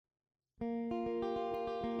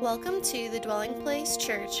Welcome to the Dwelling Place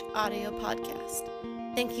Church audio podcast.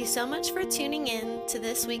 Thank you so much for tuning in to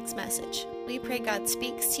this week's message. We pray God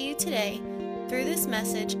speaks to you today through this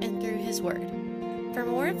message and through His Word. For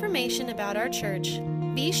more information about our church,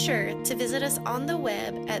 be sure to visit us on the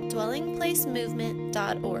web at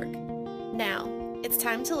dwellingplacemovement.org. Now, it's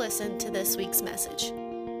time to listen to this week's message.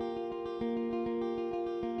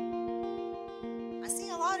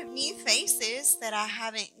 New faces that I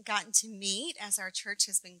haven't gotten to meet as our church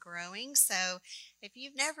has been growing. So if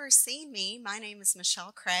you've never seen me, my name is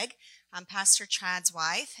Michelle Craig. I'm Pastor Chad's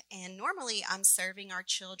wife, and normally I'm serving our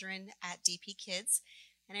children at DP Kids.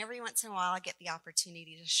 And every once in a while I get the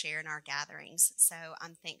opportunity to share in our gatherings. So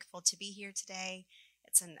I'm thankful to be here today.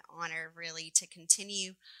 It's an honor really to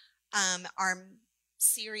continue our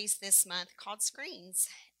series this month called Screens.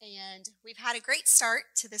 And we've had a great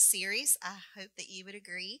start to the series. I hope that you would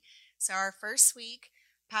agree. So our first week,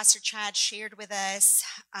 Pastor Chad shared with us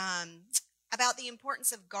about the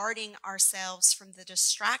importance of guarding ourselves from the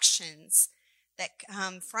distractions that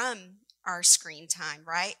come from our screen time,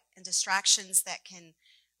 right? And distractions that can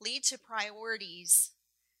lead to priorities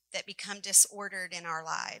that become disordered in our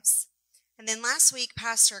lives. And then last week,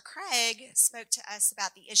 Pastor Craig spoke to us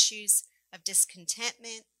about the issues of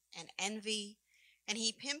discontentment and envy. And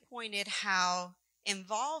he pinpointed how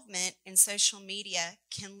involvement in social media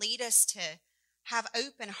can lead us to have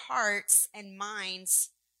open hearts and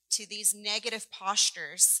minds to these negative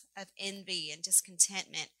postures of envy and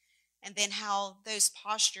discontentment, and then how those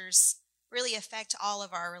postures really affect all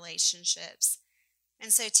of our relationships.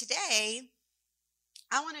 And so today,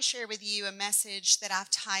 I want to share with you a message that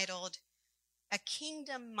I've titled, A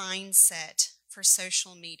Kingdom Mindset for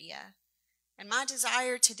Social Media. And my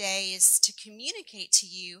desire today is to communicate to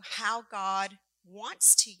you how God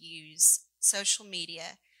wants to use social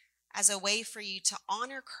media as a way for you to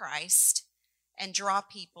honor Christ and draw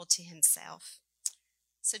people to Himself.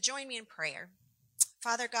 So join me in prayer.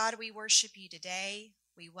 Father God, we worship you today.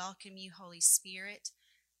 We welcome you, Holy Spirit,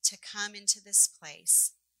 to come into this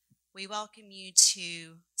place. We welcome you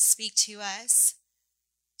to speak to us,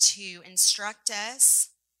 to instruct us,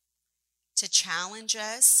 to challenge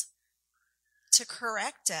us, to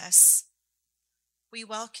correct us. We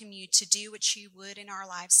welcome you to do what you would in our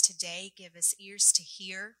lives today. Give us ears to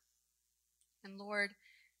hear. And Lord,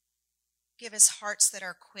 give us hearts that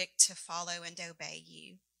are quick to follow and obey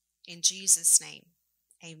you. In Jesus' name,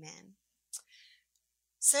 amen.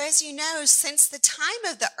 So as you know, since the time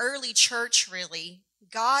of the early church, really,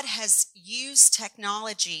 God has used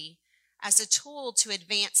technology as a tool to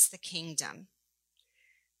advance the kingdom.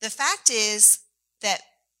 The fact is that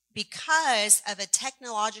because of a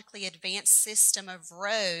technologically advanced system of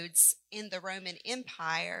roads in the Roman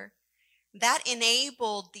Empire, that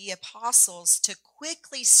enabled the apostles to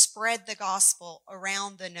quickly spread the gospel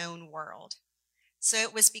around the known world. So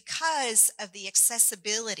it was because of the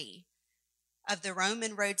accessibility of the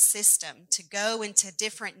Roman road system to go into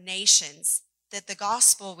different nations that the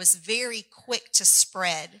gospel was very quick to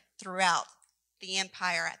spread throughout the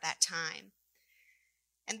empire at that time.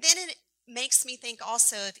 And then it makes me think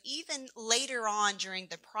also of even later on during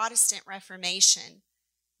the Protestant Reformation,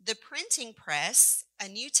 the printing press, a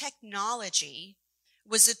new technology,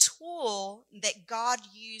 was a tool that God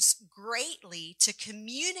used greatly to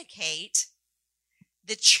communicate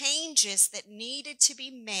the changes that needed to be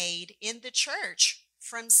made in the church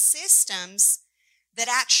from systems that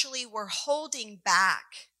actually were holding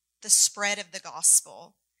back the spread of the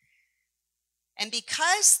gospel. And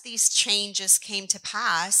because these changes came to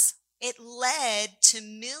pass, it led to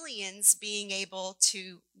millions being able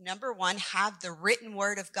to, number one, have the written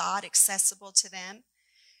word of God accessible to them.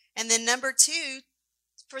 And then number two,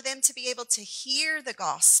 for them to be able to hear the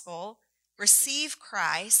gospel, receive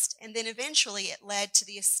Christ, and then eventually it led to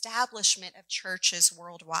the establishment of churches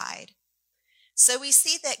worldwide. So we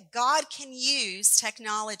see that God can use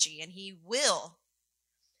technology, and He will.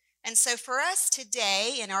 And so for us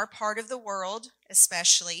today, in our part of the world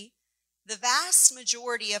especially, the vast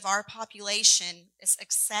majority of our population is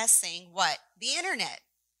accessing what? The internet.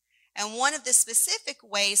 And one of the specific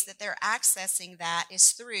ways that they're accessing that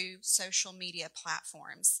is through social media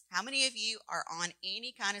platforms. How many of you are on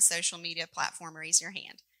any kind of social media platform? Raise your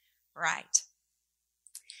hand. Right.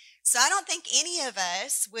 So I don't think any of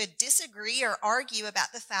us would disagree or argue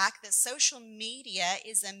about the fact that social media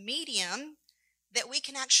is a medium that we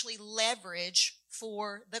can actually leverage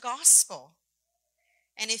for the gospel.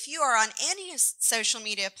 And if you are on any social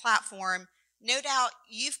media platform, no doubt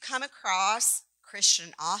you've come across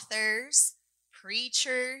Christian authors,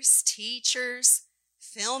 preachers, teachers,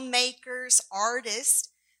 filmmakers, artists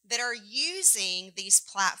that are using these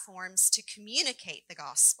platforms to communicate the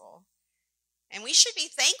gospel. And we should be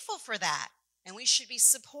thankful for that, and we should be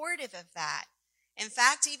supportive of that. In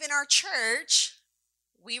fact, even our church,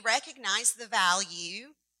 we recognize the value,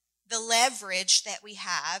 the leverage that we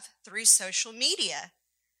have through social media.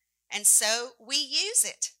 And so we use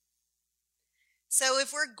it. So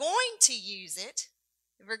if we're going to use it,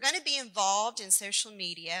 if we're going to be involved in social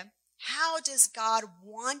media, how does God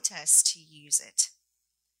want us to use it?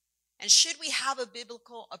 And should we have a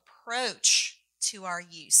biblical approach to our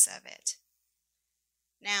use of it?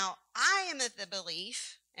 Now, I am of the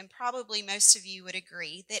belief, and probably most of you would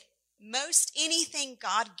agree, that most anything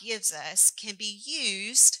God gives us can be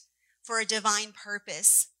used for a divine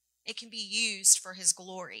purpose. It can be used for His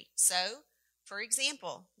glory. So, for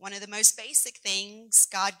example, one of the most basic things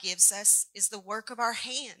God gives us is the work of our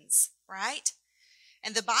hands, right?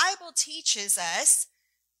 And the Bible teaches us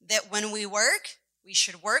that when we work, we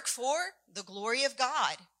should work for the glory of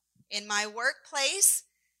God. In my workplace,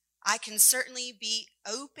 I can certainly be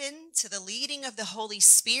open to the leading of the Holy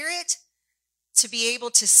Spirit, to be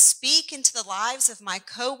able to speak into the lives of my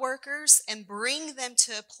coworkers and bring them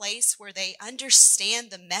to a place where they understand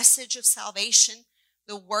the message of salvation,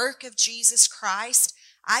 the work of Jesus Christ.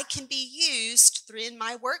 I can be used in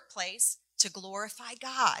my workplace to glorify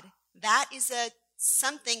God. That is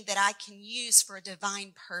something that I can use for a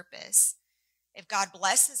divine purpose. If God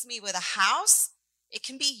blesses me with a house, it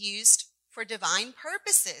can be used for divine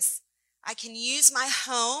purposes. I can use my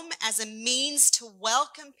home as a means to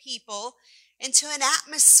welcome people into an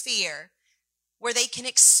atmosphere where they can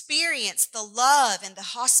experience the love and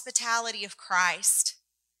the hospitality of Christ.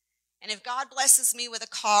 And if God blesses me with a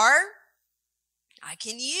car, I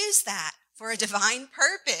can use that for a divine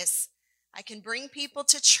purpose. I can bring people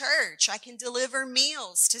to church. I can deliver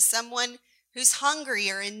meals to someone who's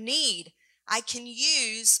hungry or in need. I can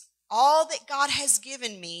use all that God has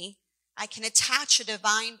given me. I can attach a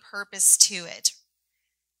divine purpose to it.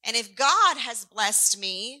 And if God has blessed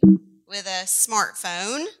me with a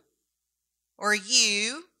smartphone, or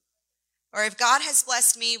if God has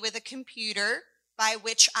blessed me with a computer by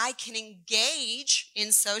which I can engage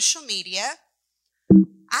in social media,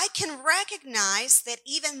 I can recognize that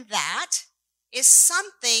even that is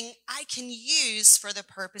something I can use for the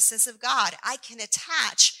purposes of God. I can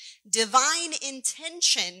attach divine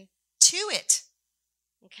intention to it,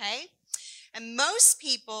 okay? And most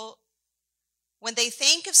people, when they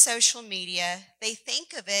think of social media, they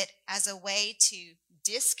think of it as a way to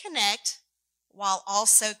disconnect while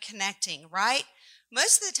also connecting, right?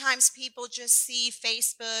 Most of the times people just see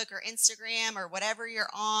Facebook or Instagram or whatever you're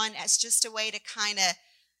on as just a way to kind of,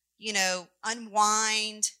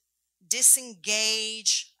 unwind,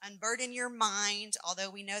 disengage, unburden your mind, although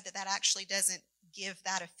we know that actually doesn't give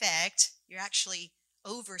that effect. You're actually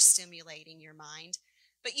overstimulating your mind.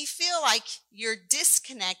 But you feel like you're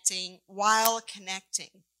disconnecting while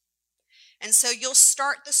connecting. And so you'll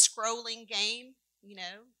start the scrolling game,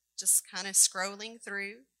 just kind of scrolling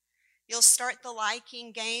through. You'll start the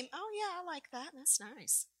liking game. Oh, yeah, I like that. That's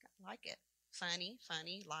nice. I like it. Funny,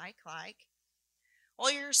 like.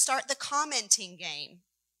 Or you'll start the commenting game,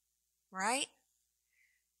 right?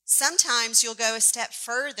 Sometimes you'll go a step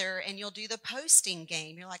further and you'll do the posting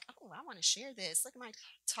game. You're like, oh, I want to share this. Look at my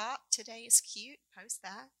top today is cute. Post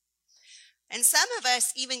that. And some of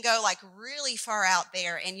us even go like really far out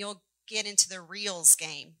there and you'll get into the reels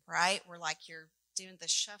game, right? Where like you're doing the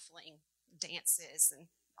shuffling dances and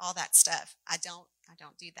all that stuff. I don't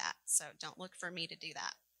do that. So don't look for me to do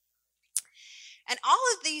that. And all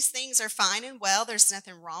of these things are fine and well. There's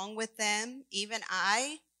nothing wrong with them. Even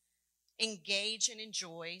I engage and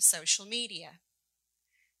enjoy social media.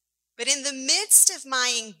 But in the midst of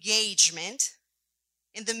my engagement,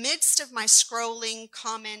 in the midst of my scrolling,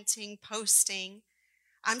 commenting, posting,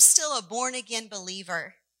 I'm still a born-again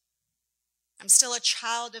believer. I'm still a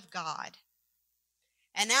child of God.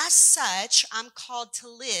 And as such, I'm called to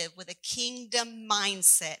live with a kingdom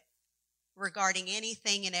mindset regarding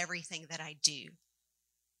anything and everything that I do.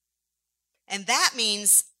 And that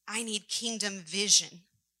means I need kingdom vision.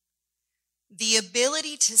 The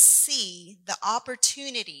ability to see the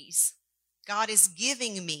opportunities God is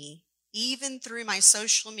giving me, even through my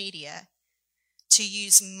social media, to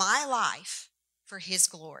use my life for His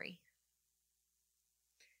glory.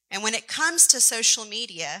 And when it comes to social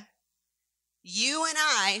media, you and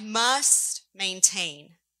I must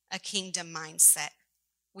maintain a kingdom mindset.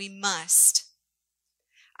 We must.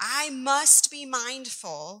 I must be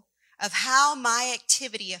mindful of how my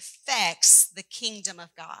activity affects the kingdom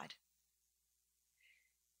of God.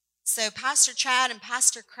 So Pastor Chad and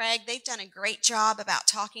Pastor Craig, they've done a great job about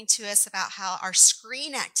talking to us about how our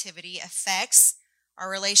screen activity affects our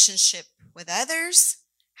relationship with others,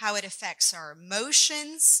 how it affects our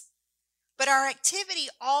emotions, but our activity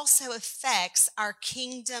also affects our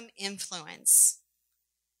kingdom influence.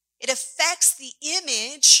 It affects the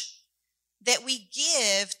image that we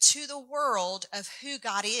give to the world of who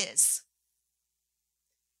God is.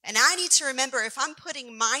 And I need to remember, if I'm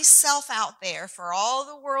putting myself out there for all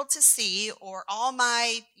the world to see, or all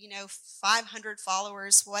my, 500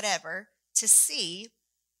 followers, whatever, to see,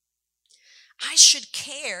 I should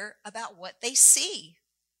care about what they see.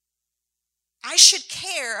 I should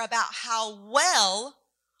care about how well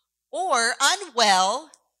or unwell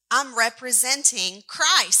I'm representing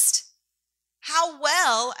Christ. How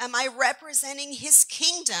well am I representing his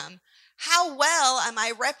kingdom? How well am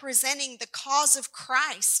I representing the cause of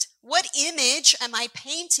Christ? What image am I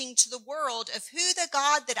painting to the world of who the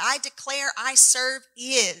God that I declare I serve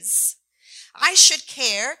is? I should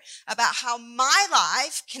care about how my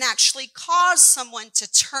life can actually cause someone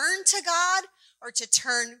to turn to God or to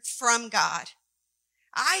turn from God.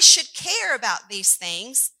 I should care about these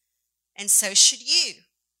things, and so should you.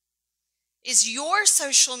 Is your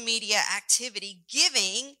social media activity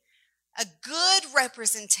giving a good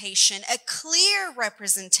representation, a clear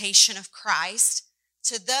representation of Christ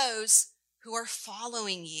to those who are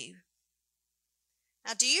following you?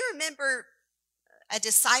 Now, do you remember a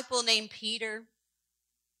disciple named Peter?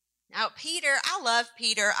 Now, Peter, I love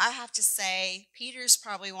Peter. I have to say, Peter's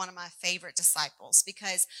probably one of my favorite disciples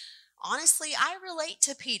because, honestly, I relate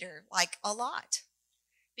to Peter like a lot.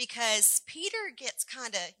 Because Peter gets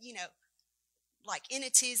kind of, like in a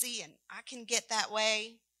tizzy, and I can get that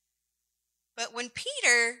way. But when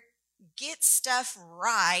Peter gets stuff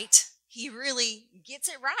right, he really gets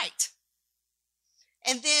it right.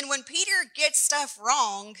 And then when Peter gets stuff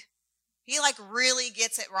wrong, he like really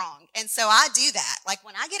gets it wrong. And so I do that. Like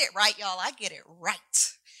when I get it right, y'all, I get it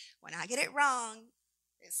right. When I get it wrong,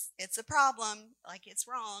 it's a problem, like it's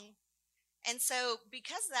wrong. And so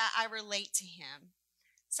because of that, I relate to him.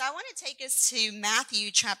 So I want to take us to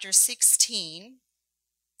Matthew chapter 16.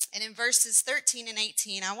 And in verses 13 and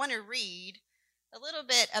 18, I want to read a little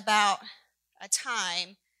bit about a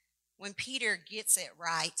time when Peter gets it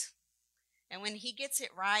right. And when he gets it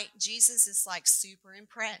right, Jesus is like super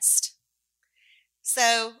impressed.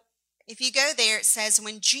 So if you go there, it says,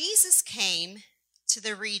 when Jesus came to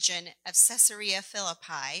the region of Caesarea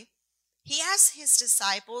Philippi, he asked his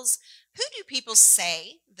disciples, "Who do people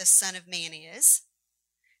say the Son of Man is?"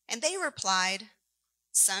 And they replied,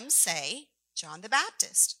 "Some say John the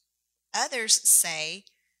Baptist, others say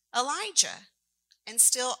Elijah, and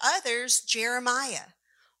still others Jeremiah,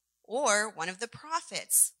 or one of the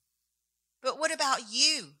prophets. But what about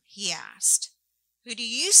you?" he asked. "Who do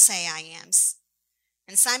you say I am?"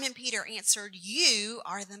 And Simon Peter answered, "You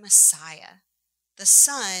are the Messiah, the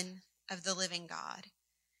Son of the living God."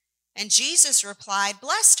 And Jesus replied,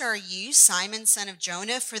 "Blessed are you, Simon, son of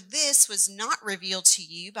Jonah, for this was not revealed to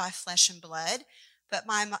you by flesh and blood, but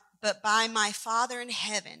by my Father in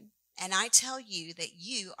heaven. And I tell you that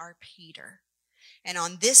you are Peter. And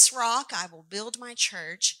on this rock I will build my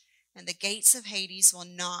church, and the gates of Hades will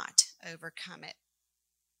not overcome it."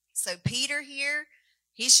 So Peter here,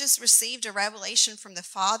 he's just received a revelation from the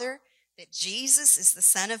Father that Jesus is the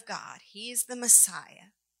Son of God. He is the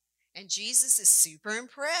Messiah. And Jesus is super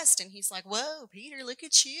impressed, and he's like, "Whoa, Peter, look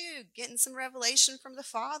at you, getting some revelation from the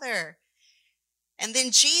Father." And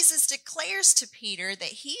then Jesus declares to Peter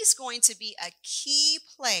that he's going to be a key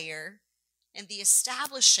player in the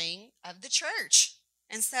establishing of the church.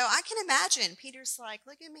 And so I can imagine Peter's like,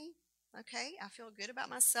 "Look at me. Okay, I feel good about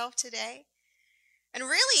myself today." And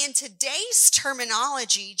really, in today's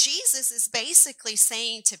terminology, Jesus is basically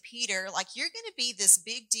saying to Peter, like, "You're going to be this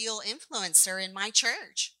big deal influencer in my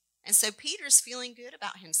church." And so Peter's feeling good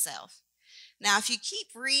about himself. Now, if you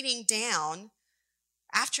keep reading down,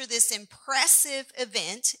 after this impressive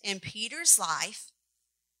event in Peter's life,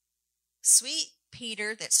 sweet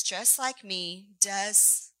Peter, that's just like me,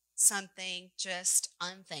 does something just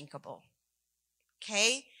unthinkable.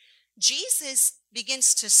 Okay? Jesus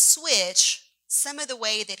begins to switch some of the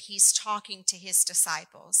way that he's talking to his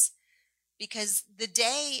disciples, because the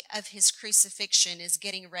day of his crucifixion is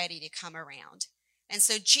getting ready to come around. And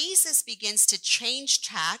so Jesus begins to change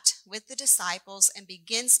tact with the disciples and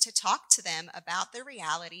begins to talk to them about the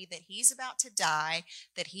reality that he's about to die,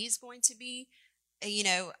 that he's going to be,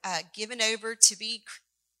 given over to be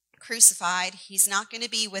crucified. He's not going to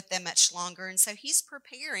be with them much longer. And so he's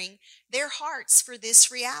preparing their hearts for this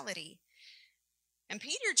reality. And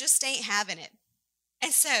Peter just ain't having it.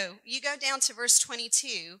 And so you go down to verse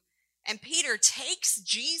 22, And Peter takes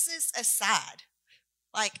Jesus aside.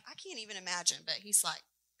 Like, I can't even imagine, but he's like,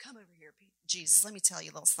 come over here, Jesus, let me tell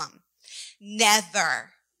you a little something.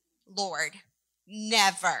 Never, Lord,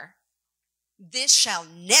 never. This shall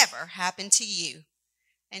never happen to you.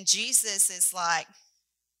 And Jesus is like,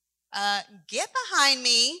 get behind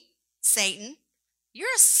me, Satan. You're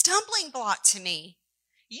a stumbling block to me.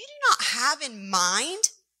 You do not have in mind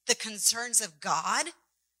the concerns of God,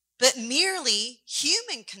 but merely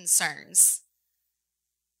human concerns.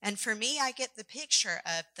 And for me, I get the picture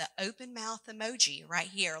of the open mouth emoji right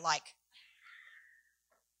here, like,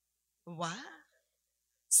 what?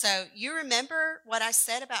 So you remember what I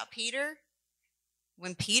said about Peter?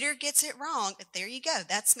 When Peter gets it wrong, there you go.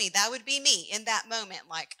 That's me. That would be me in that moment,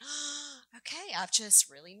 like, oh, okay, I've just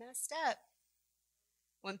really messed up.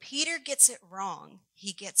 When Peter gets it wrong,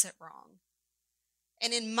 he gets it wrong.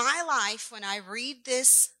 And in my life, when I read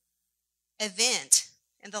this event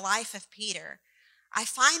in the life of Peter, I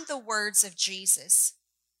find the words of Jesus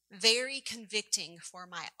very convicting for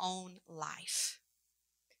my own life.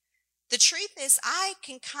 The truth is, I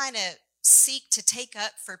can kind of seek to take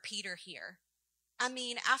up for Peter here. I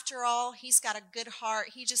mean, after all, he's got a good heart.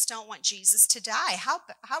 He just don't want Jesus to die. How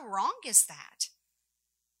wrong is that?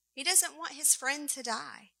 He doesn't want his friend to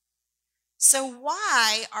die. So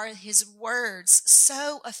why are his words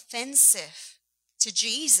so offensive to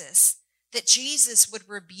Jesus that Jesus would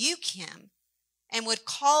rebuke him and would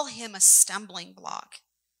call him a stumbling block?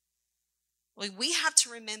 Well, we have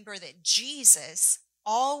to remember that Jesus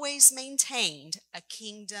always maintained a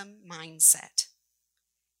kingdom mindset.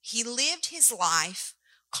 He lived his life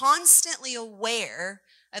constantly aware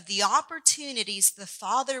of the opportunities the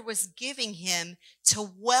Father was giving him to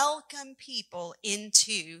welcome people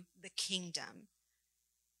into the kingdom.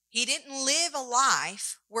 He didn't live a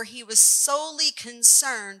life where he was solely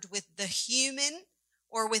concerned with the human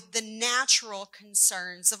or with the natural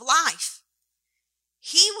concerns of life.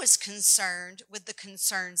 He was concerned with the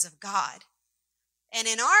concerns of God. And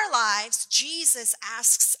in our lives, Jesus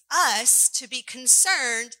asks us to be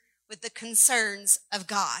concerned with the concerns of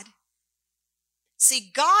God.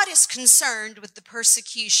 See, God is concerned with the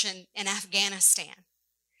persecution in Afghanistan.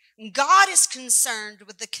 God is concerned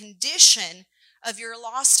with the condition of your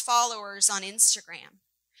lost followers on Instagram.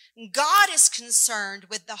 God is concerned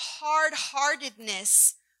with the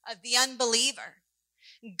hard-heartedness of the unbeliever.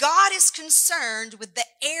 God is concerned with the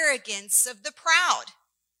arrogance of the proud.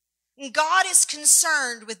 God is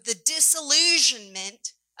concerned with the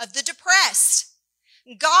disillusionment of the depressed.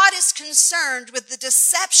 God is concerned with the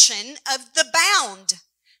deception of the bound.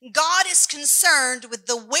 God is concerned with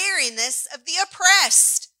the weariness of the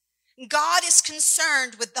oppressed. God is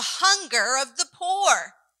concerned with the hunger of the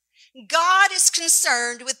poor. God is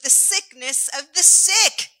concerned with the sickness of the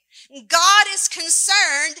sick. God is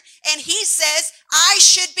concerned, and he says, I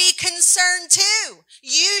should be concerned too.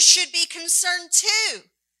 You should be concerned too.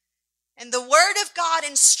 And the Word of God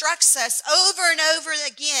instructs us over and over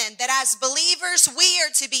again that as believers, we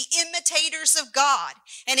are to be imitators of God.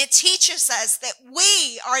 And it teaches us that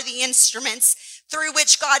we are the instruments through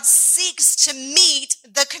which God seeks to meet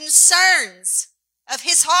the concerns of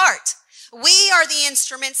his heart. We are the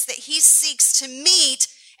instruments that he seeks to meet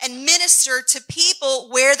and minister to people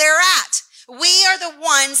where they're at. We are the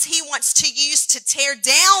ones he wants to use to tear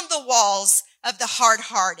down the walls of the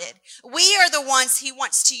hard-hearted. We are the ones he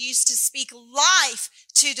wants to use to speak life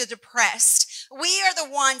to the depressed. We are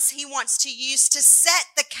the ones he wants to use to set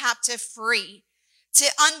the captive free, to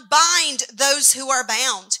unbind those who are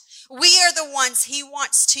bound. We are the ones he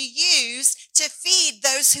wants to use to feed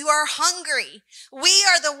those who are hungry. We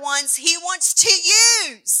are the ones he wants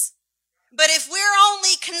to use. But if we're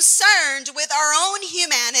only concerned with our own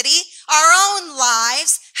humanity, our own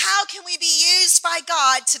lives, how can we be used by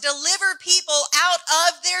God to deliver people out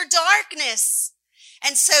of their darkness?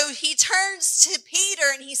 And so he turns to Peter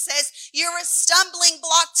and he says, you're a stumbling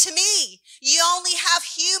block to me. You only have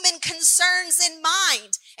human concerns in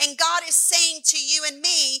mind. And God is saying to you and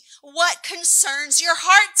me, what concerns your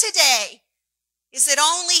heart today? Is it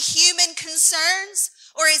only human concerns,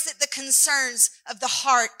 or is it the concerns of the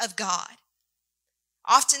heart of God?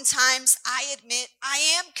 Oftentimes, I admit I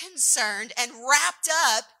am concerned and wrapped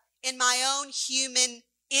up in my own human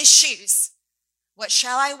issues. What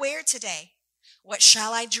shall I wear today? What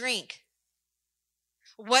shall I drink?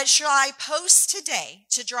 What shall I post today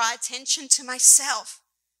to draw attention to myself?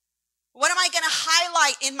 What am I going to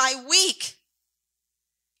highlight in my week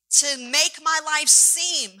to make my life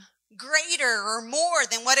seem greater or more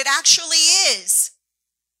than what it actually is?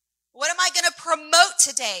 What am I going to promote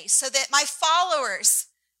today so that my followers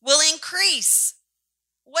will increase?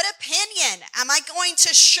 What opinion am I going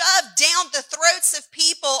to shove down the throats of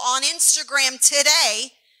people on Instagram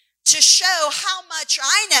today to show how much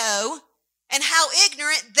I know and how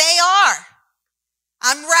ignorant they are?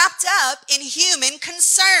 I'm wrapped up in human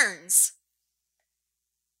concerns.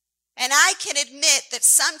 And I can admit that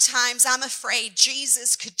sometimes I'm afraid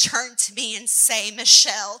Jesus could turn to me and say,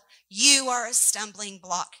 Michelle, you are a stumbling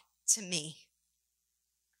block to me.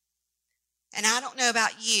 And I don't know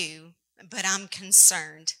about you, but I'm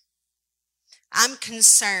concerned. I'm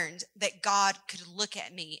concerned that God could look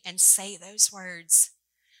at me and say those words.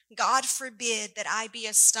 God forbid that I be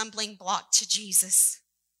a stumbling block to Jesus.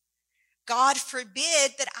 God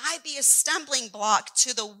forbid that I be a stumbling block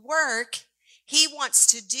to the work He wants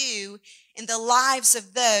to do in the lives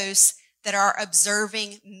of those that are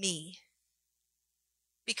observing me,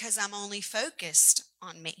 because I'm only focused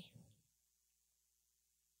on me.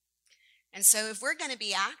 And so if we're going to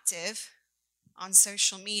be active on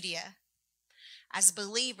social media, as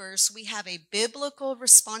believers, we have a biblical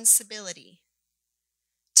responsibility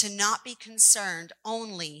to not be concerned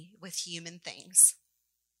only with human things.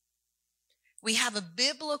 We have a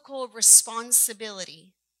biblical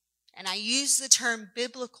responsibility, and I use the term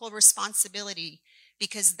biblical responsibility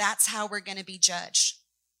because that's how we're going to be judged,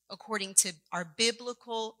 according to our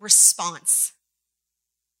biblical response.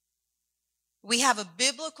 We have a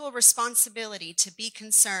biblical responsibility to be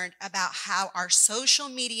concerned about how our social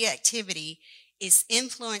media activity is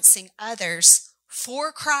influencing others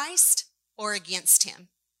for Christ or against Him.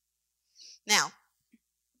 Now,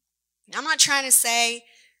 I'm not trying to say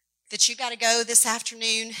that you got to go this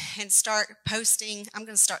afternoon and start posting. I'm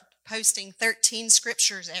going to start posting 13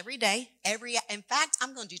 scriptures every day. In fact,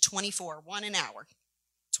 I'm going to do 24, 1 an hour,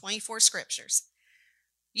 24 scriptures.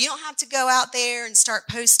 You don't have to go out there and start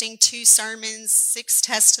posting 2 sermons, 6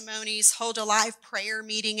 testimonies, hold a live prayer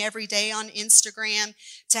meeting every day on Instagram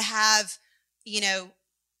to have,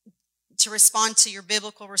 to respond to your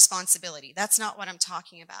biblical responsibility. That's not what I'm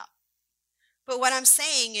talking about. But what I'm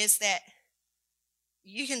saying is that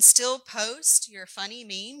you can still post your funny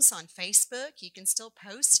memes on Facebook. You can still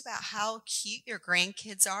post about how cute your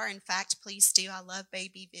grandkids are. In fact, please do. I love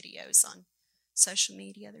baby videos on social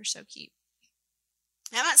media. They're so cute.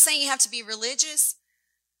 I'm not saying you have to be religious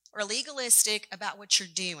or legalistic about what you're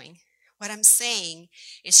doing. What I'm saying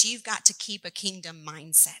is you've got to keep a kingdom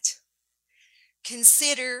mindset.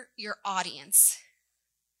 Consider your audience.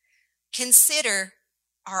 Consider,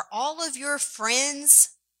 are all of your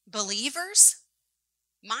friends believers?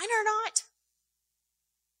 Mine are not.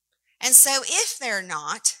 And so if they're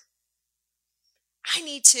not, I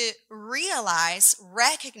need to recognize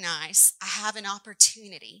I have an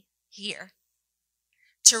opportunity here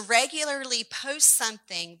to regularly post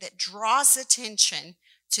something that draws attention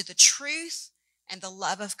to the truth and the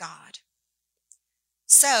love of God.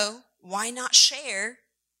 So why not share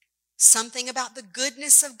something about the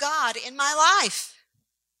goodness of God in my life?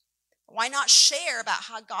 Why not share about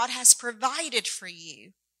how God has provided for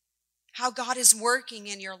you, how God is working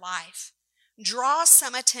in your life? Draw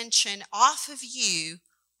some attention off of you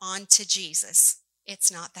onto Jesus.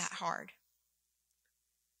 It's not that hard.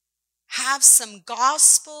 Have some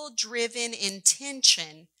gospel-driven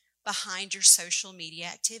intention behind your social media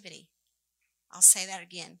activity. I'll say that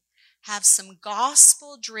again. Have some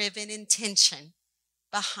gospel-driven intention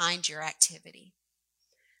behind your activity.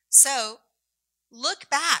 So look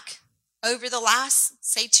back over the last,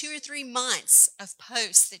 say, 2 or 3 months of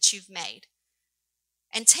posts that you've made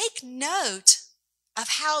and take note of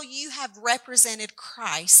how you have represented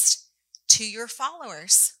Christ to your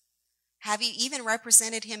followers. Have you even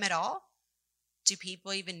represented Him at all? Do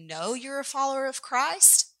people even know you're a follower of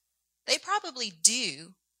Christ? They probably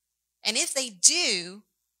do. And if they do,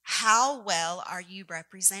 how well are you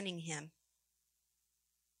representing Him?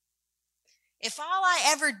 If all I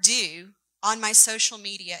ever do on my social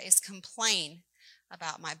media is complain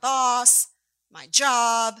about my boss, my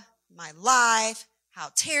job, my life,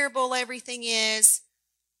 how terrible everything is,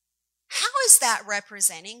 how is that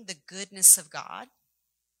representing the goodness of God?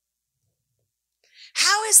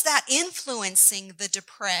 How is that influencing the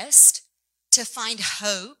depressed to find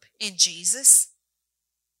hope in Jesus?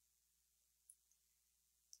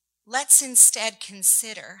 Let's instead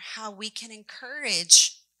consider how we can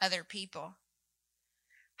encourage other people.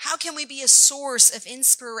 How can we be a source of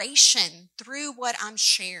inspiration through what I'm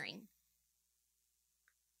sharing?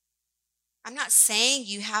 I'm not saying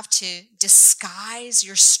you have to disguise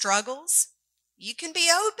your struggles. You can be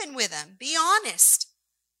open with them, be honest.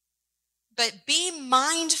 But be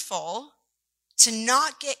mindful to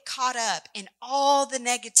not get caught up in all the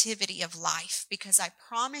negativity of life, because I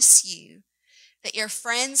promise you that your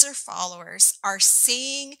friends or followers are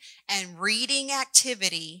seeing and reading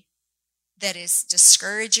activity that is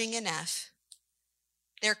discouraging enough.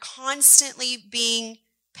 They're constantly being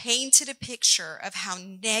painted a picture of how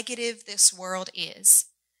negative this world is.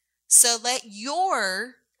 So let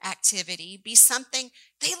your activity be something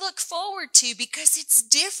they look forward to because it's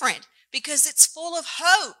different, because it's full of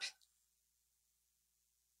hope.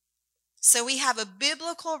 So we have a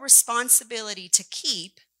biblical responsibility to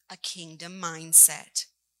keep a kingdom mindset.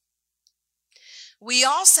 We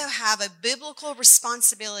also have a biblical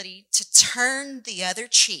responsibility to turn the other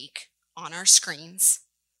cheek on our screens.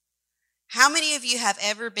 How many of you have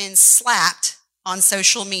ever been slapped on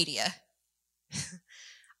social media?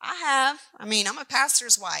 I have. I'm a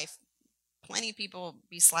pastor's wife. Plenty of people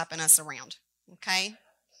be slapping us around, okay?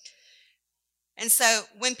 And so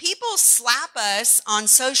when people slap us on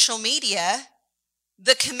social media,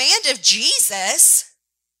 the command of Jesus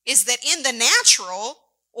is that in the natural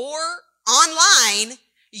or online,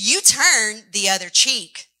 you turn the other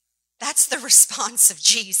cheek. That's the response of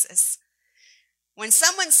Jesus. When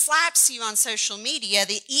someone slaps you on social media,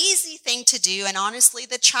 the easy thing to do, and honestly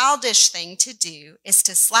the childish thing to do, is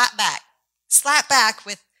to slap back. Slap back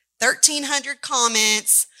with 1,300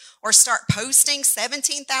 comments or start posting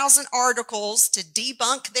 17,000 articles to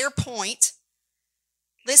debunk their point.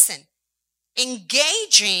 Listen,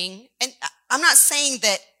 engaging, and I'm not saying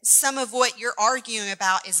that some of what you're arguing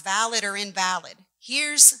about is valid or invalid.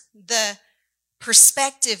 Here's the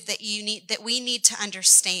perspective that we need to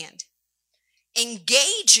understand.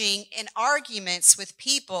 Engaging in arguments with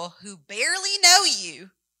people who barely know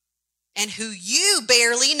you and who you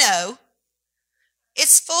barely know,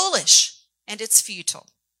 it's foolish and it's futile,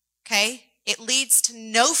 okay? It leads to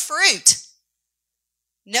no fruit.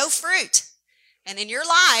 No fruit. And in your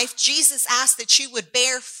life, Jesus asked that you would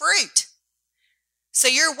bear fruit. So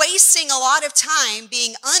you're wasting a lot of time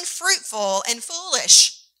being unfruitful and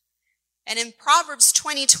foolish. And in Proverbs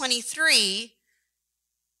 20:23,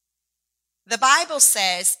 the Bible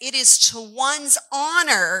says it is to one's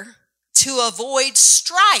honor to avoid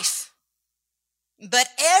strife, but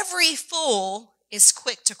every fool is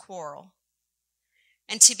quick to quarrel.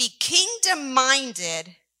 And to be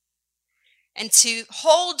kingdom-minded and to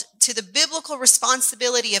hold to the biblical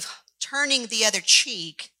responsibility of turning the other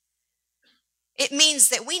cheek, it means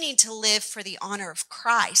that we need to live for the honor of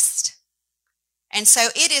Christ. And so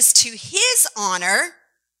it is to his honor,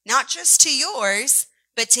 not just to yours,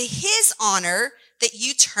 but to his honor that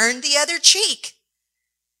you turn the other cheek.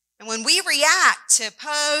 And when we react to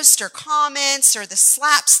posts or comments or the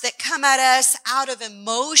slaps that come at us out of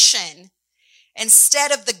emotion,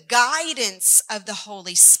 instead of the guidance of the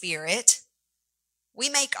Holy Spirit, we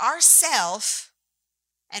make ourselves,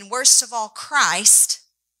 and worst of all, Christ,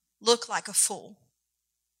 look like a fool.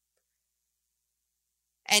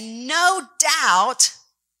 And no doubt,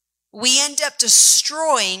 we end up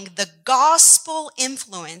destroying the gospel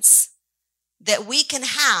influence that we can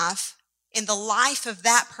have in the life of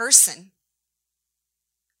that person.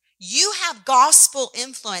 You have gospel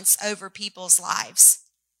influence over people's lives,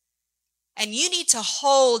 and you need to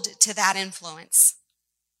hold to that influence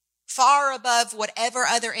far above whatever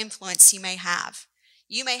other influence you may have.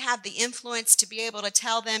 You may have the influence to be able to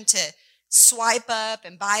tell them to swipe up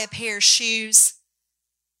and buy a pair of shoes.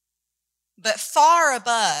 But far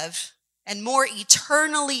above and more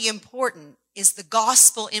eternally important is the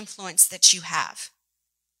gospel influence that you have.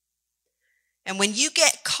 And when you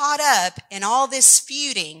get caught up in all this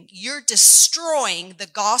feuding, you're destroying the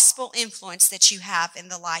gospel influence that you have in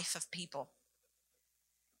the life of people.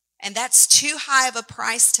 And that's too high of a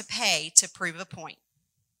price to pay to prove a point.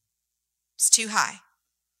 It's too high.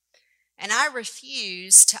 And I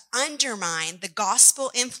refuse to undermine the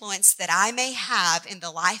gospel influence that I may have in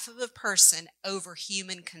the life of a person over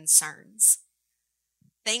human concerns.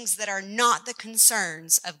 Things that are not the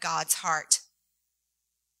concerns of God's heart.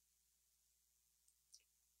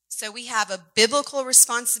 So we have a biblical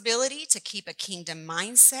responsibility to keep a kingdom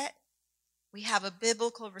mindset. We have a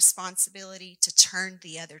biblical responsibility to turn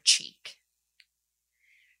the other cheek.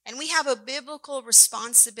 And we have a biblical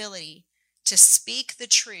responsibility to speak the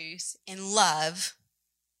truth in love,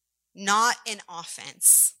 not in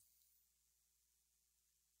offense.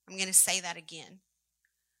 I'm going to say that again.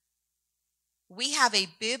 We have a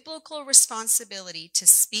biblical responsibility to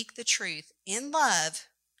speak the truth in love,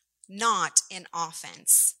 not in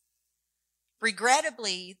offense.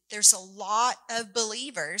 Regrettably, there's a lot of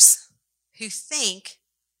believers who think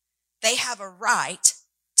they have a right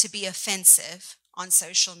to be offensive on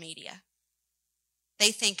social media.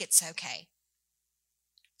 They think it's okay.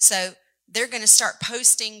 So they're going to start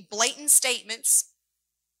posting blatant statements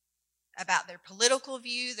about their political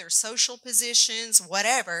view, their social positions,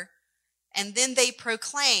 whatever, and then they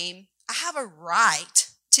proclaim, I have a right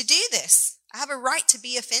to do this. I have a right to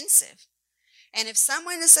be offensive. And if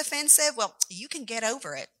someone is offensive, well, you can get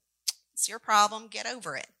over it. It's your problem. Get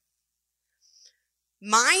over it.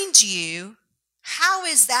 Mind you, how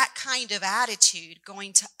is that kind of attitude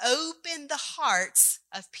going to open the hearts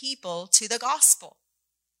of people to the gospel?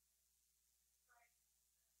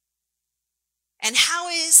 And how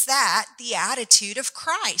is that the attitude of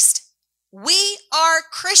Christ? We are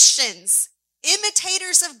Christians,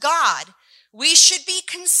 imitators of God. We should be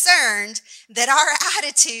concerned that our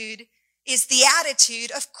attitude is the attitude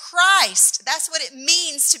of Christ. That's what it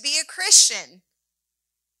means to be a Christian.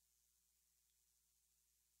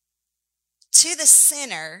 To the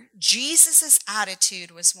sinner, Jesus'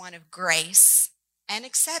 attitude was one of grace and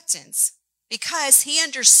acceptance because he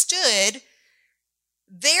understood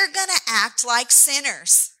they're going to act like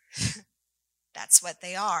sinners. That's what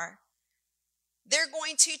they are. They're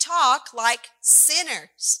going to talk like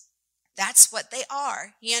sinners. That's what they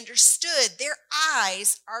are. He understood their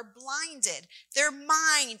eyes are blinded. Their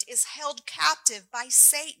mind is held captive by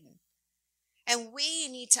Satan. And we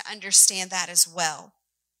need to understand that as well.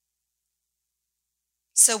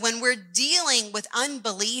 So when we're dealing with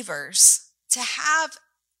unbelievers, to have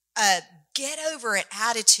a get over it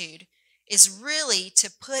attitude is really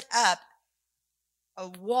to put up a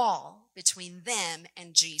wall between them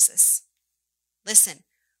and Jesus. Listen,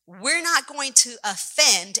 we're not going to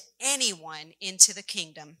offend anyone into the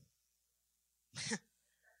kingdom.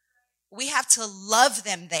 We have to love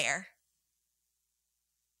them there.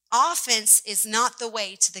 Offense is not the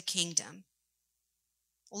way to the kingdom.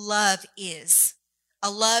 Love is. A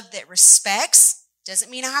love that respects doesn't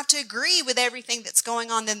mean I have to agree with everything that's going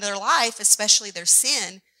on in their life, especially their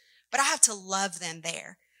sin, but I have to love them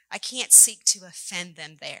there. I can't seek to offend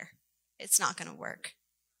them there. It's not going to work.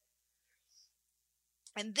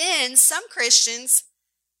 And then some Christians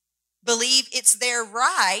believe it's their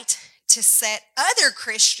right to set other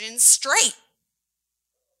Christians straight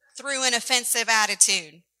through an offensive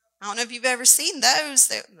attitude. I don't know if you've ever seen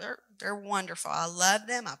those. They're wonderful. I love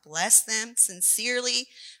them. I bless them sincerely.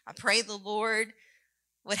 I pray the Lord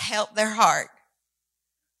would help their heart.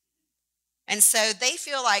 And so they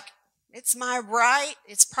feel like it's my right.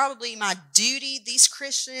 It's probably my duty. These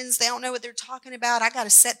Christians, they don't know what they're talking about. I got to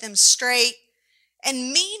set them straight.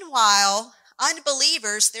 And meanwhile,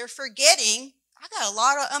 unbelievers, they're forgetting, I got a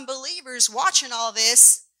lot of unbelievers watching all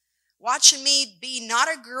this, watching me be not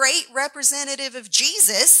a great representative of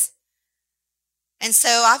Jesus. And so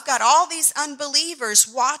I've got all these unbelievers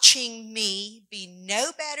watching me be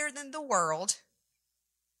no better than the world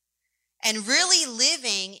and really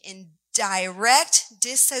living in direct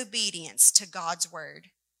disobedience to God's word.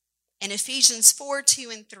 In Ephesians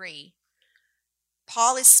 4:2-3,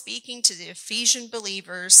 Paul is speaking to the Ephesian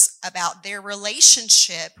believers about their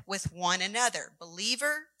relationship with one another,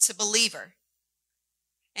 believer to believer.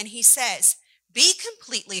 And he says, be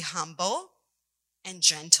completely humble and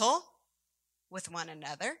gentle with one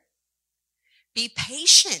another. Be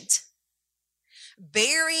patient,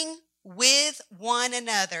 bearing with one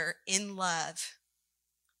another in love,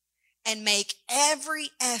 and make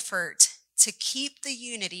every effort to keep the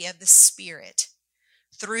unity of the Spirit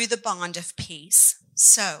through the bond of peace.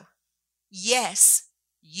 So, yes,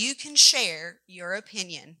 you can share your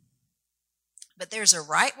opinion, but there's a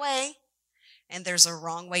right way and there's a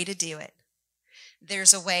wrong way to do it.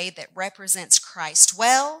 There's a way that represents Christ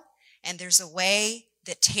well, and there's a way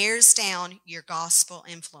that tears down your gospel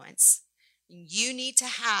influence. You need to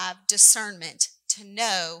have discernment to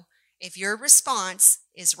know if your response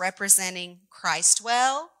is representing Christ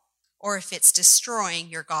well or if it's destroying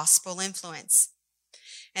your gospel influence.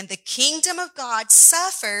 And the kingdom of God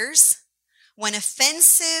suffers when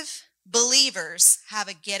offensive believers have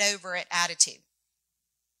a get-over-it attitude.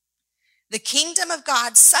 The kingdom of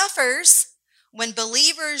God suffers when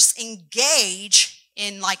believers engage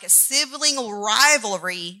in like a sibling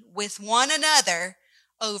rivalry with one another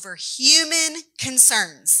over human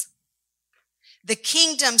concerns. The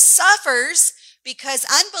kingdom suffers because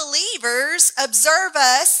unbelievers observe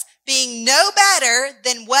us being no better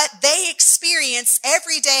than what they experience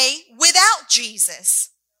every day without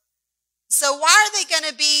Jesus. So why are they going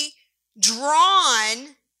to be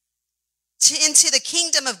drawn into the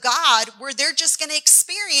kingdom of God where they're just going to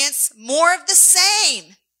experience more of the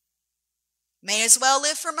same? May as well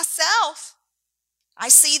live for myself. I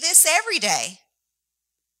see this every day.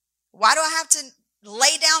 Why do I have to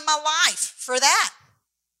lay down my life for that?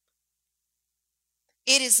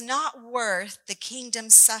 It is not worth the kingdom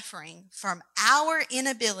suffering from our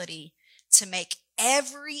inability to make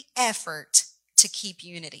every effort to keep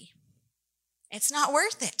unity. It's not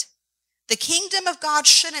worth it. The kingdom of God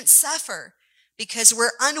shouldn't suffer because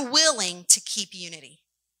we're unwilling to keep unity.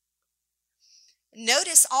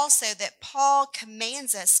 Notice also that Paul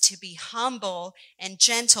commands us to be humble and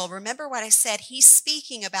gentle. Remember what I said, he's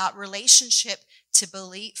speaking about relationship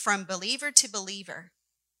from believer to believer.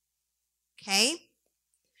 Okay?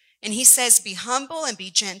 And he says, be humble and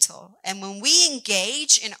be gentle. And when we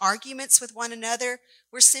engage in arguments with one another,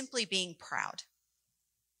 we're simply being proud.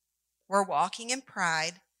 We're walking in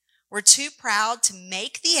pride. We're too proud to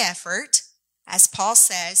make the effort, as Paul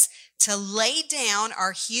says, to lay down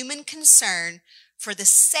our human concern for the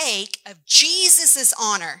sake of Jesus'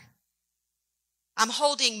 honor. I'm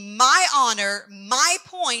holding my honor, my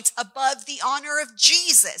point above the honor of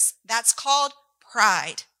Jesus. That's called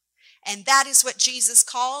pride. And that is what Jesus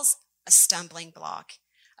calls a stumbling block.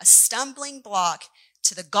 A stumbling block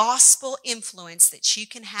to the gospel influence that you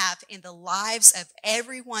can have in the lives of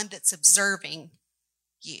everyone that's observing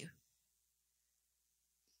you.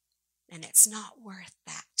 And it's not worth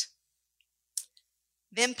that.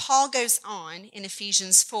 Then Paul goes on in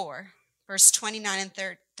Ephesians 4, verse 29 and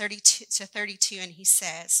 32, and he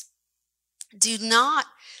says, do not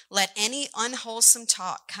let any unwholesome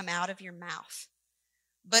talk come out of your mouth,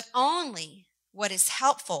 but only what is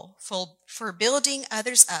helpful for building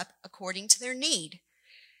others up according to their need,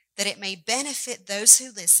 that it may benefit those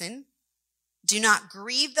who listen. Do not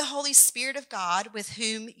grieve the Holy Spirit of God, with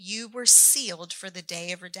whom you were sealed for the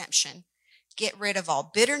day of redemption. Get rid of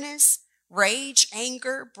all bitterness, rage,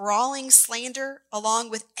 anger, brawling, slander, along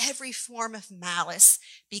with every form of malice.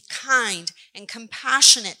 Be kind and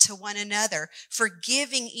compassionate to one another,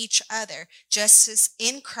 forgiving each other, just as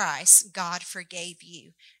in Christ God forgave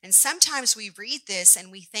you. And sometimes we read this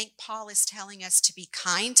and we think Paul is telling us to be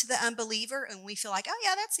kind to the unbeliever, and we feel like, oh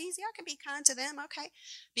yeah, that's easy. I can be kind to them. Okay.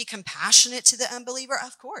 Be compassionate to the unbeliever.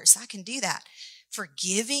 Of course, I can do that.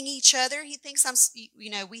 Forgiving each other.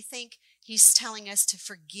 We think he's telling us to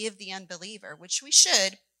forgive the unbeliever, which we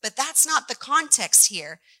should, but that's not the context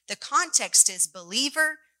here. The context is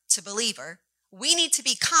believer to believer. We need to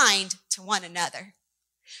be kind to one another.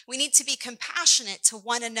 We need to be compassionate to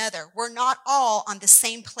one another. We're not all on the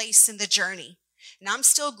same place in the journey. And I'm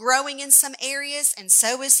still growing in some areas, and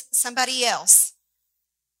so is somebody else.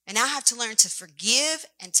 And I have to learn to forgive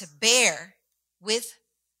and to bear with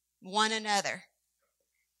one another.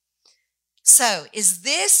 So, is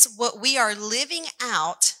this what we are living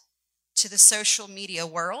out to the social media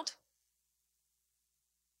world?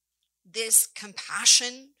 This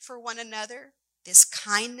compassion for one another, this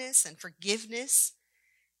kindness and forgiveness,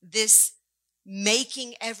 this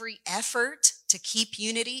making every effort to keep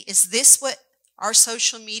unity? Is this what our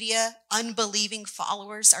social media unbelieving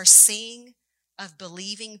followers are seeing of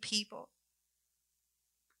believing people?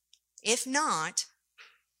 If not,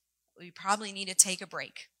 we probably need to take a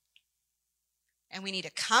break. And we need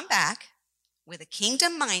to come back with a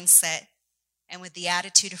kingdom mindset and with the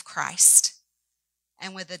attitude of Christ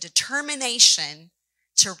and with a determination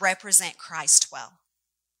to represent Christ well.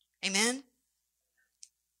 Amen?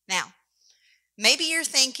 Now, maybe you're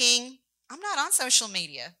thinking, I'm not on social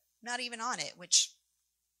media, not even on it, which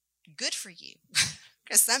good for you.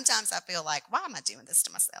 Because sometimes I feel like, why am I doing this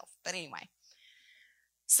to myself? But anyway,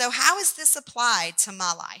 so how is this applied to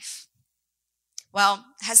my life? Well,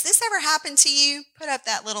 has this ever happened to you? Put up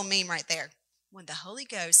that little meme right there. When the Holy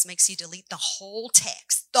Ghost makes you delete the whole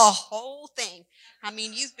text, the whole thing. I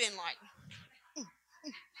mean, you've been like,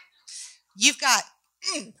 you've got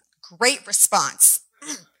great response.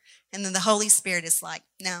 And then the Holy Spirit is like,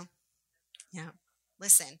 no.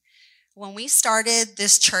 Listen, when we started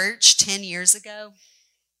this church 10 years ago,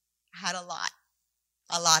 I had a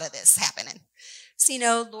lot of this happening.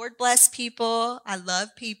 So, Lord bless people. I love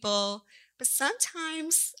people. But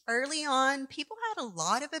sometimes early on, people had a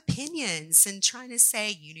lot of opinions and trying to say,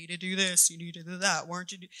 you need to do this, you need to do that,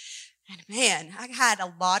 weren't you? And man, I had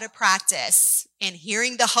a lot of practice in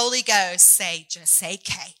hearing the Holy Ghost say, just say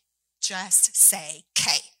K. Just say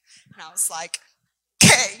K. And I was like,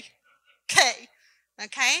 K.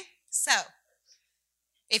 Okay? So,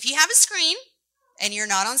 if you have a screen and you're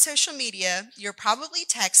not on social media, you're probably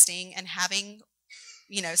texting and having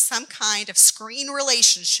some kind of screen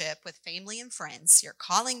relationship with family and friends. You're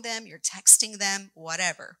calling them, you're texting them,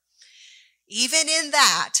 whatever. Even in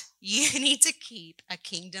that, you need to keep a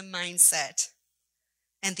kingdom mindset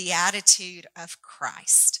and the attitude of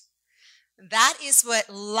Christ. That is what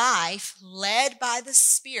life led by the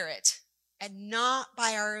Spirit and not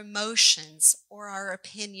by our emotions or our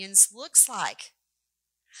opinions looks like.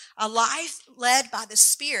 A life led by the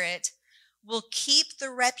Spirit will keep the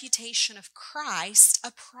reputation of Christ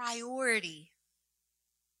a priority.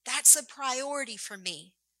 That's a priority for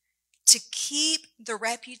me, to keep the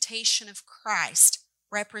reputation of Christ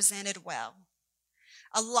represented well.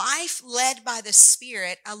 A life led by the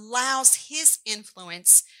Spirit allows His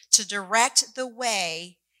influence to direct the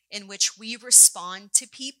way in which we respond to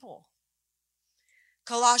people.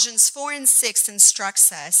 Colossians 4:6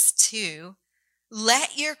 instructs us to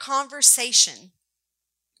let your conversation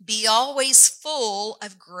be always full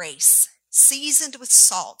of grace, seasoned with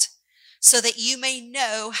salt, so that you may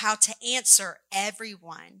know how to answer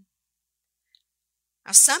everyone.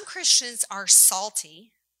 Now, some Christians are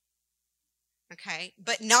salty, okay,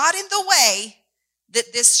 but not in the way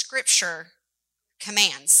that this scripture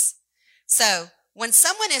commands. So, when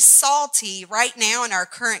someone is salty right now in our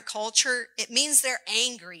current culture, it means they're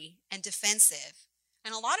angry and defensive.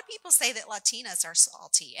 And a lot of people say that Latinas are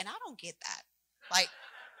salty, and I don't get that.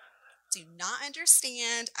 Do not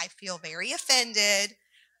understand. I feel very offended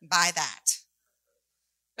by that.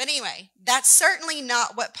 But anyway, that's certainly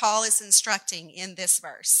not what Paul is instructing in this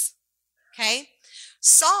verse. Okay?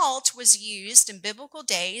 Salt was used in biblical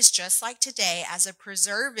days, just like today, as a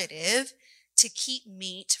preservative to keep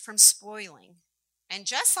meat from spoiling. And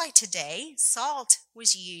just like today, salt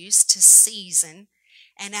was used to season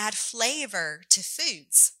and add flavor to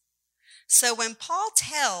foods. So when Paul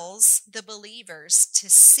tells the believers to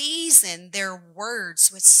season their words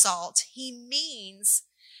with salt, he means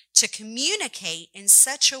to communicate in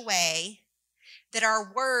such a way that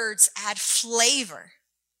our words add flavor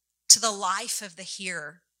to the life of the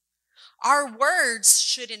hearer. Our words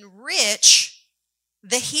should enrich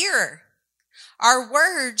the hearer. Our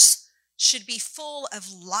words should be full of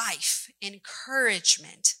life,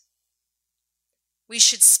 encouragement. We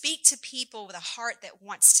should speak to people with a heart that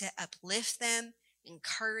wants to uplift them,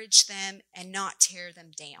 encourage them, and not tear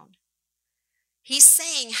them down. He's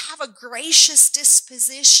saying, have a gracious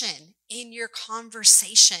disposition in your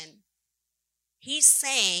conversation. He's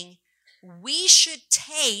saying, we should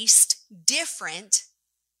taste different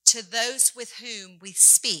to those with whom we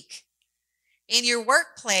speak. In your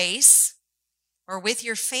workplace or with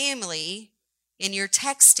your family, in your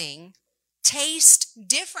texting, taste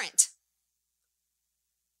different.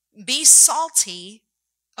 Be salty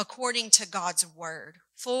according to God's word,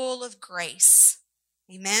 full of grace.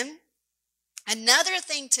 Amen? Another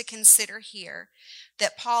thing to consider here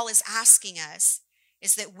that Paul is asking us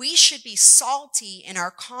is that we should be salty in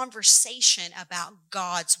our conversation about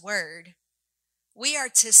God's word. We are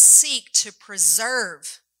to seek to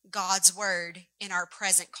preserve God's word in our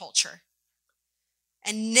present culture.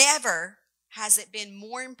 And never has it been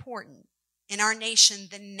more important in our nation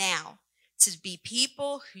than now to be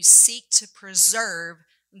people who seek to preserve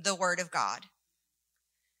the word of God.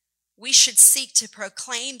 We should seek to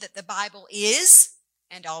proclaim that the Bible is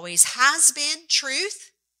and always has been truth,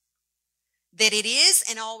 that it is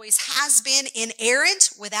and always has been inerrant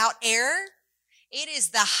without error. It is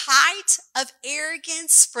the height of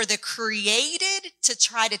arrogance for the created to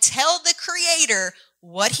try to tell the Creator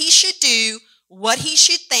what he should do, what he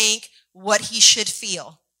should think, what he should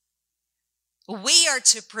feel. We are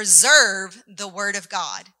to preserve the word of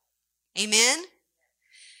God. Amen?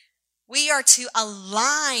 We are to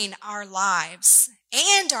align our lives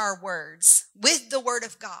and our words with the word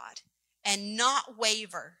of God and not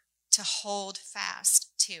waver, to hold fast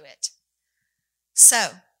to it.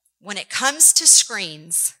 So, when it comes to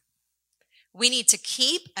screens, we need to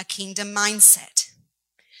keep a kingdom mindset,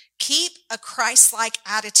 keep a Christ-like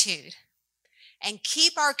attitude, and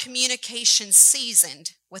keep our communication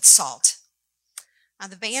seasoned with salt. Now,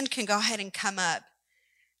 the band can go ahead and come up.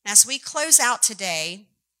 As we close out today,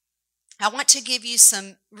 I want to give you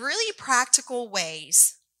some really practical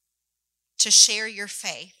ways to share your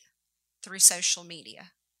faith through social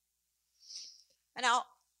media. And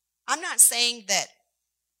I'm not saying that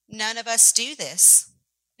none of us do this.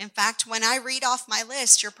 In fact, when I read off my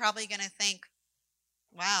list, you're probably going to think,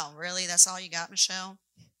 wow, really? That's all you got, Michelle?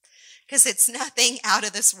 Because it's nothing out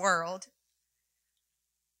of this world.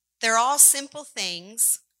 They're all simple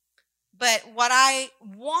things. But what I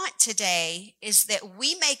want today is that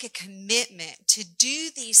we make a commitment to do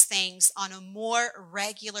these things on a more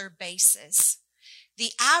regular basis.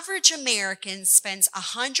 The average American spends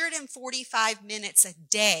 145 minutes a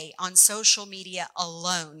day on social media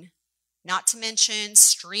alone, not to mention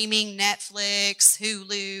streaming Netflix,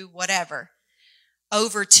 Hulu, whatever.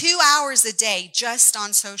 Over 2 hours a day just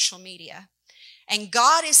on social media. And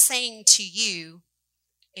God is saying to you,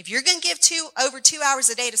 if you're going to give over 2 hours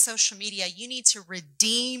a day to social media, you need to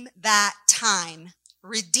redeem that time.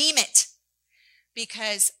 Redeem it.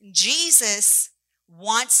 Because Jesus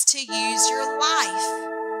wants to use your life.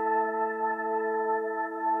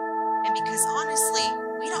 And because honestly,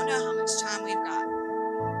 we don't know how much time we've got.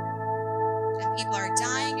 And people are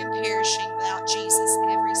dying and perishing without Jesus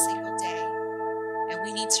every single day. And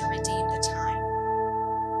we need to redeem the time.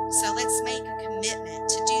 So let's make a commitment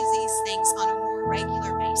to do these things on a more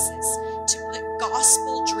regular basis, to put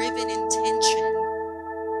gospel-driven intention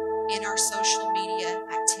in our social media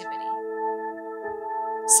activity.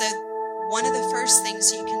 So one of the first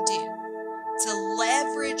things you can do to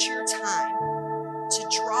leverage your time to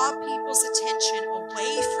draw people's attention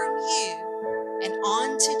away from you and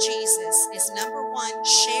on to Jesus is, number one,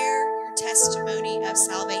 share your testimony of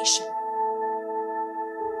salvation.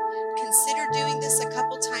 Consider doing this a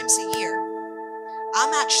couple times a year.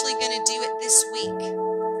 I'm actually going to do it this week.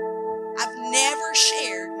 I've never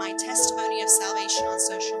shared my testimony of salvation on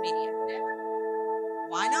social media. Never.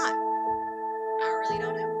 Why not? I really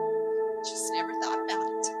don't know. Just never thought about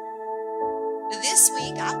it. This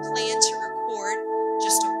week, I plan to record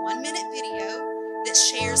just a 1-minute video that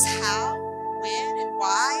shares how, when, and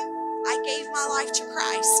why I gave my life to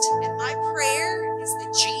Christ. And my prayer is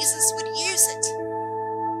that Jesus would use it.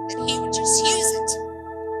 That he would just use it.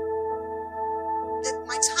 That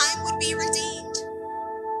my time would be redeemed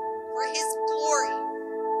for his glory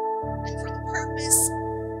and for the purpose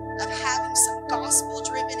of having some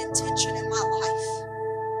gospel-driven intention in my life.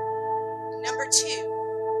 And number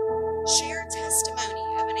 2, share a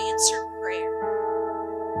testimony of an answered prayer.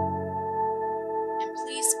 And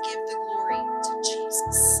please give the glory to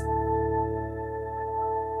Jesus.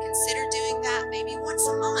 Consider doing that maybe once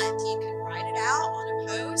a month. You can write it out on a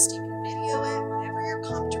post, you can video it, whatever you're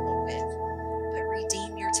comfortable with, but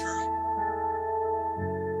redeem your time.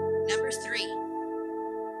 Number 3,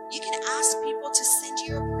 you can ask people to send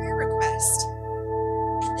you a prayer request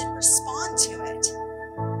and then respond to it.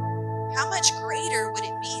 How much greater would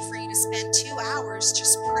it be for you to spend 2 hours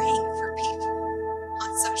just praying for people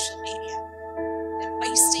on social media than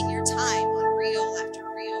wasting your time on reel after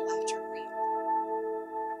reel after reel?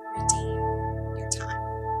 Redeem your time.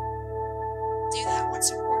 Do that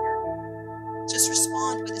once a quarter. Just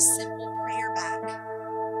respond with a simple prayer back.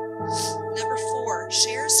 Number 4,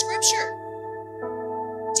 share scripture.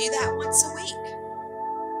 Do that once a week.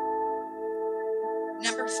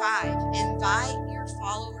 Number 5, invite your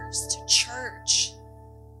followers to church.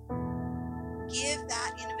 Give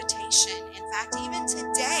that invitation. In fact, even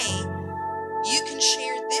today, you can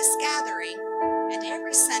share this gathering, and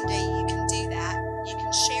every Sunday you can do that. You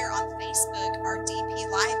can share on Facebook our DP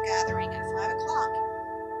Live gathering at 5 o'clock.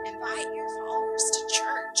 Invite your followers to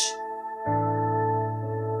church.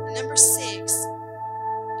 Number 6,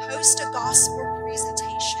 post a gospel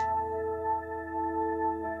presentation.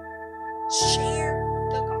 Share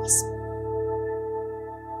the gospel.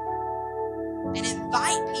 And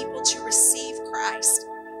invite people to receive Christ.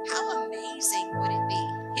 How amazing would it be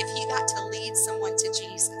if you got to lead someone to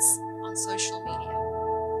Jesus on social media?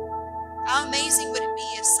 How amazing would it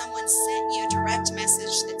be if someone sent you a direct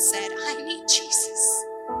message that said, I need Jesus.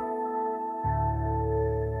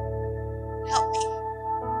 Help me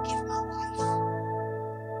give my life.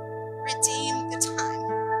 Redeem the time.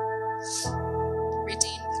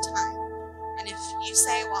 Redeem the time. And if you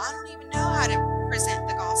say, well, I don't even know how to present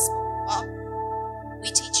the gospel. Well,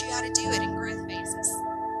 we teach you how to do it in Growth Phases.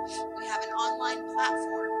 We have an online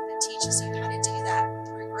platform that teaches you how to do that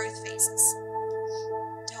through Growth Phases.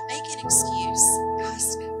 Don't make an excuse.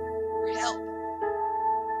 Ask for help.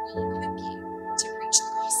 We'll equip you to preach the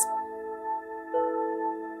gospel.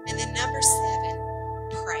 And then number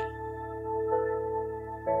 7, pray.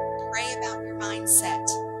 Pray about your mindset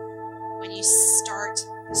when you start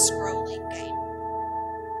the scrolling game.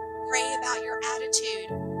 Pray about your attitude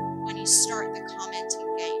when you start the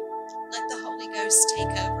commenting game. Let the Holy Ghost take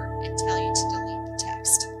over and tell you to delete the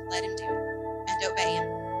text. Let him do it. And obey him.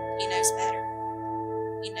 He knows better.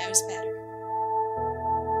 He knows better.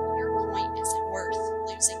 Your point isn't worth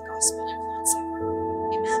losing gospel influence over.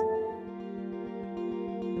 Amen.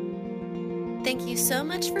 Thank you so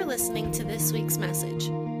much for listening to this week's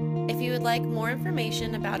message. If you would like more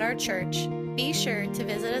information about our church, be sure to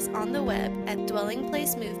visit us on the web at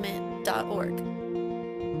dwellingplacemovement.org.